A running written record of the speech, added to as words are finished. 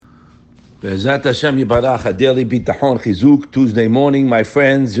Be'ezrat Hashem Yibarach, a daily bitachon chizuk Tuesday morning. My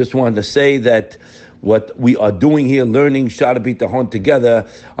friends, just wanted to say that what we are doing here, learning Shara Bitachon together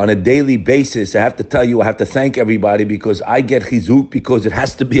on a daily basis, I have to tell you, I have to thank everybody because I get chizuk because it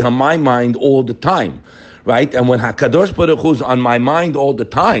has to be on my mind all the time, right? And when HaKadosh Baruch Hu is on my mind all the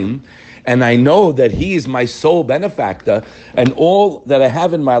time, and I know that He is my sole benefactor, and all that I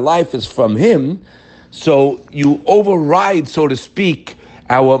have in my life is from Him, so you override, so to speak,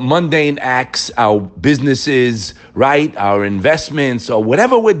 our mundane acts, our businesses, right? Our investments, or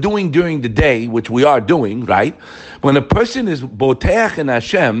whatever we're doing during the day, which we are doing, right? When a person is boteach in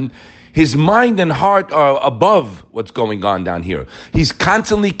Hashem, his mind and heart are above what's going on down here. He's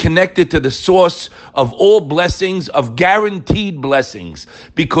constantly connected to the source of all blessings, of guaranteed blessings,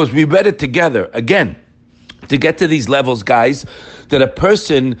 because we read it together. Again, to get to these levels, guys, that a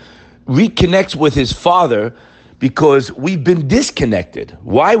person reconnects with his Father, because we've been disconnected.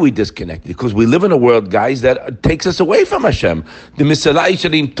 Why are we disconnected? Because we live in a world, guys, that takes us away from Hashem. The Misalah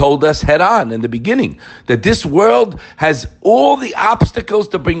Yisharim told us head on in the beginning that this world has all the obstacles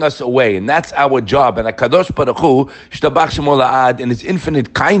to bring us away, and that's our job. And HaKadosh Baruch Hu, Shtabach Shemo La'ad, in His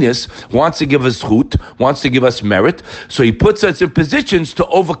infinite kindness, wants to give us chut, wants to give us merit. So He puts us in positions to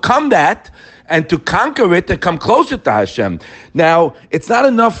overcome that and to conquer it, to come closer to Hashem. Now, it's not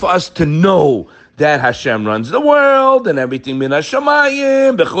enough for us to know that Hashem runs the world and everything min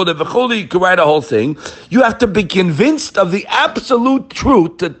hashamayim, b'chule v'chule, you can write a whole thing. You have to be convinced of the absolute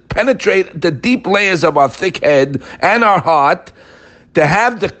truth to penetrate the deep layers of our thick head and our heart, to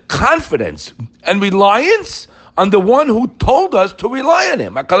have the confidence and reliance on the one who told us to rely on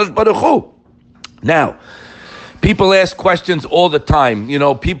Him, HaKadosh Baruch Hu. Now, people ask questions all the time. You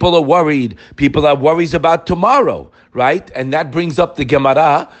know, people are worried. People have worries about tomorrow, right? And that brings up the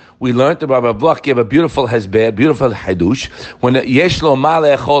Gemara. We learned the Rabbi Bloch gave a beautiful hezber, beautiful hadush. When yesh lo ma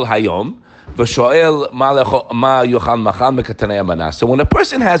le'echol hayom, v'shoel ma yochal machal mekatanei amana. So when a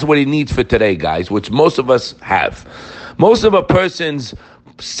person has what he needs for today, guys, which most of us have, most of a person's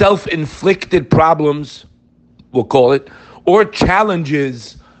self-inflicted problems, we'll call it, or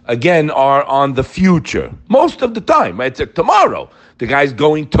challenges, again, are on the future. Most of the time, right? It's like tomorrow. The guy's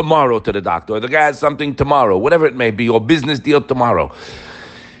going tomorrow to the doctor, or the guy has something tomorrow, whatever it may be, or business deal tomorrow.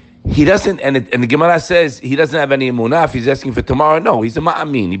 He doesn't, and the Gemara says he doesn't have any emunah if he's asking for tomorrow. No, he's a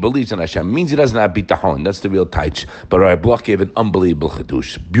ma'amin. He believes in Hashem. It means he doesn't have bitachon. That's the real taich. But Rabbi Bloch gave an unbelievable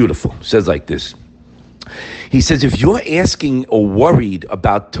chedush. Beautiful. It says like this. He says, if you're asking or worried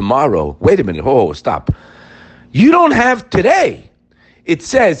about tomorrow, wait a minute. Oh, stop. You don't have today. It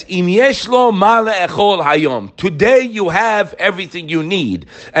says, Im yesh lo ma le'echol hayom. Today you have everything you need.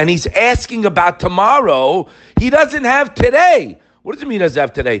 And he's asking about tomorrow. He doesn't have today. What does it mean he doesn't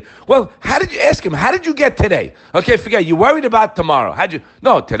have today? Well, how did you ask him? How did you get today? Okay, forget. You worried about tomorrow. How'd you?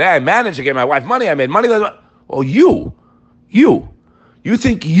 No, today I managed to get my wife money. I made money. Well, you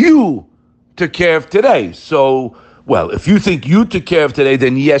think you took care of today. So, well, if you think you took care of today,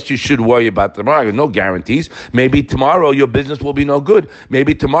 then yes, you should worry about tomorrow. No guarantees. Maybe tomorrow your business will be no good.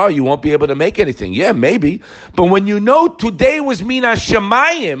 Maybe tomorrow you won't be able to make anything. Yeah, maybe. But when you know today was Mina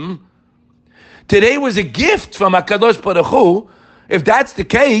Shemayim, today was a gift from HaKadosh Baruch Hu. If that's the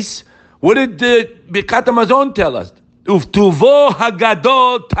case, what did the Birkat HaMazon tell us? Uftuvo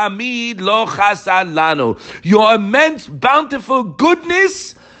hagadol tamid lo chasar lanu. Your immense, bountiful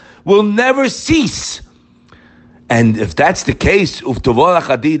goodness will never cease. And if that's the case, uftuvo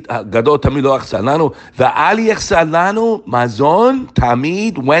hagadol tamid lo chasar lanu, va'al yechsar lanu mazon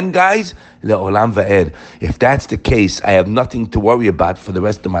tamid. When, guys? Le'olam va'ed. If that's the case, I have nothing to worry about for the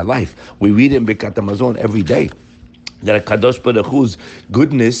rest of my life. We read in Birkat HaMazon every day that HaKadosh Baruch Hu's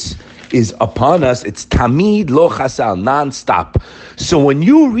goodness is upon us. It's tamid lo chasal, non-stop. So when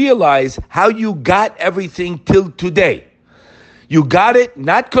you realize how you got everything till today, you got it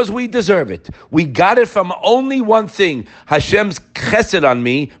not because we deserve it. We got it from only one thing, Hashem's chesed on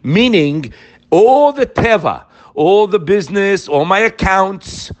me, meaning all the teva, all the business, all my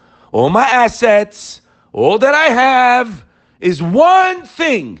accounts, all my assets, all that I have is one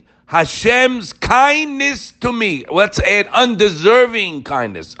thing, Hashem's kindness to me. Let's add undeserving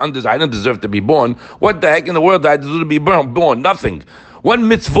kindness. I don't deserve to be born. What the heck in the world do I deserve to be born? Nothing. What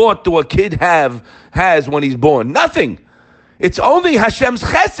mitzvot do a kid has when he's born? Nothing. It's only Hashem's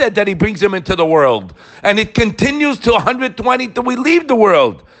chesed that He brings him into the world. And it continues to 120 till we leave the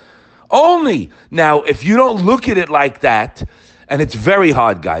world. Only. Now, if you don't look at it like that, and it's very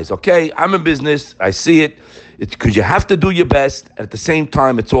hard, guys, okay? I'm in business. I see it. because you have to do your best. At the same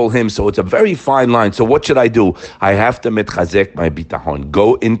time, it's all him. So it's a very fine line. So what should I do? I have to mitchazek my bitachon.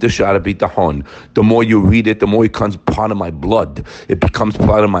 Go into Shara Bitachon. The more you read it, the more it becomes part of my blood. It becomes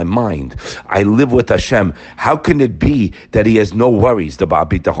part of my mind. I live with Hashem. How can it be that he has no worries about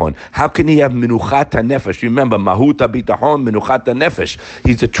bitachon? How can he have minuchat nefesh? Remember, mahuta bitachon, minuchat nefesh.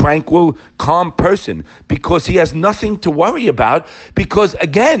 He's a tranquil, calm person because he has nothing to worry about. Because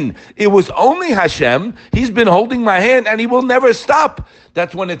again, it was only Hashem. He's been holding my hand and he will never stop.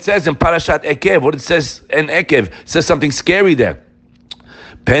 That's when it says in Parashat Ekev, what it says in Ekev, it says something scary there.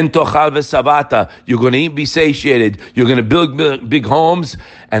 Pen tochal v'sabata, you're going to be satiated, you're going to build big homes,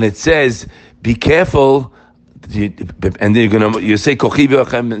 and it says, be careful, and then you say, the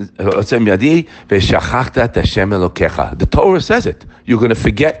Torah says it. You're going to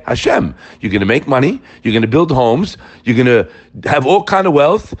forget Hashem. You're going to make money. You're going to build homes. You're going to have all kind of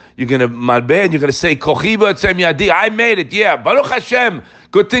wealth. You're going to malbeh, and you're going to say, I made it. Yeah, Baruch Hashem.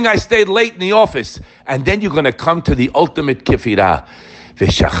 Good thing I stayed late in the office. And then you're going to come to the ultimate kifirah.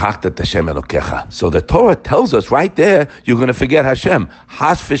 So the Torah tells us right there, you're going to forget Hashem.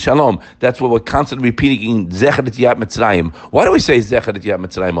 Has v'shalom. That's what we're constantly repeating. Zecher Yetziat Mitzrayim. Why do we say Zecher Yetziat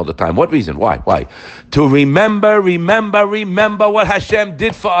Mitzrayim all the time? What reason? Why? To remember what Hashem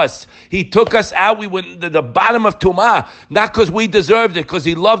did for us. He took us out. We were at the bottom of Tumah, not because we deserved it, because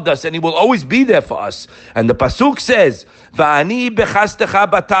He loved us, and He will always be there for us. And the pasuk says, "Va'ani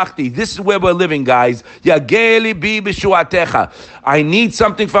bechastecha batachti." This is where we're living, guys. Yageli bi b'shuatecha. I need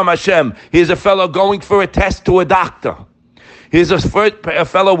something from Hashem. Here's a fellow going for a test to a doctor. Here's a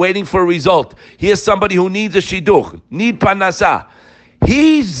fellow waiting for a result. Here's somebody who needs a shidduch, need parnasa.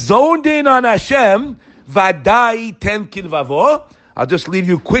 He's zoned in on Hashem. Vadai ten kilvavo. I'll just leave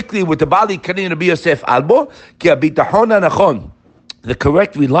you quickly with the Bali Karin Rabbi Yosef Albo. Ki habitachon hanachon. The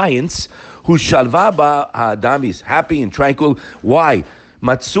correct reliance, who shalva ba ha'adam, is happy and tranquil. Why?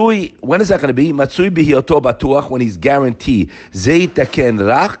 Matsui, when is that going to be? Matsui bihiyoto batuach, when he's guaranteed. Zeitaken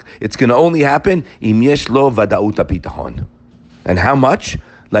rach, it's going to only happen im yesh lo vadaut habitachon. And how much?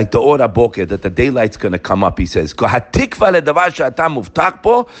 Like the ora boker, that the daylight's going to come up, he says. The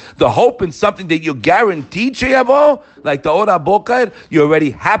hope in something that you're guaranteed, sheyavo, like the ora boker, you're already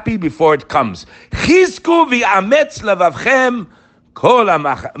happy before it comes. Chizku v'ametz levavchem kol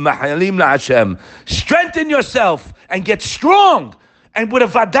ha'machalim la'Hashem. Strengthen yourself and get strong. And with a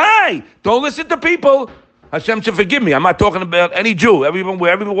vadai, don't listen to people. Hashem should forgive me. I'm not talking about any Jew. Everyone all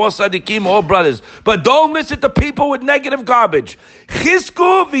tzaddikim, all brothers. But don't listen to people with negative garbage.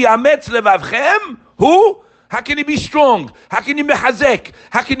 Chizku v'yametz levavchem. Who? How can you be strong? How can you be hazek?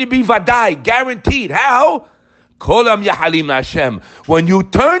 How can you be vadai? Guaranteed. How? Kolam yahalim Hashem. When you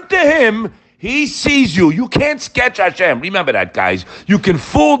turn to Him, He sees you. You can't sketch Hashem. Remember that, guys. You can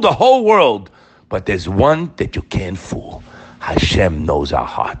fool the whole world. But there's one that you can't fool. Hashem knows our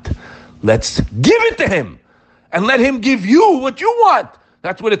heart. Let's give it to Him. And let Him give you what you want.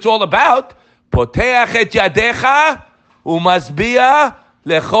 That's what it's all about. Poteach et yadecha umasbia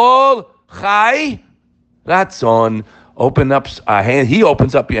lechol chai ratzon. Open up our hand. He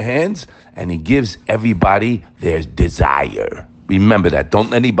opens up your hands and He gives everybody their desire. Remember that. Don't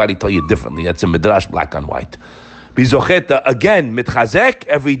let anybody tell you differently. That's a midrash, black on white. Bizocheta, again, mitchazek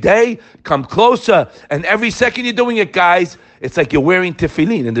every day. Come closer. And every second you're doing it, guys, it's like you're wearing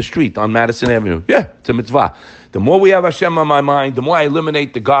tefillin in the street on Madison Avenue. Yeah, it's a mitzvah. The more we have Hashem on my mind, the more I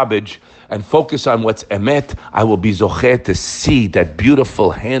eliminate the garbage and focus on what's emet, I will be zocher to see that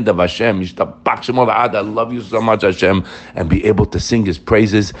beautiful hand of Hashem. I love you so much, Hashem, and be able to sing His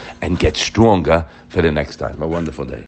praises and get stronger for the next time. A wonderful day.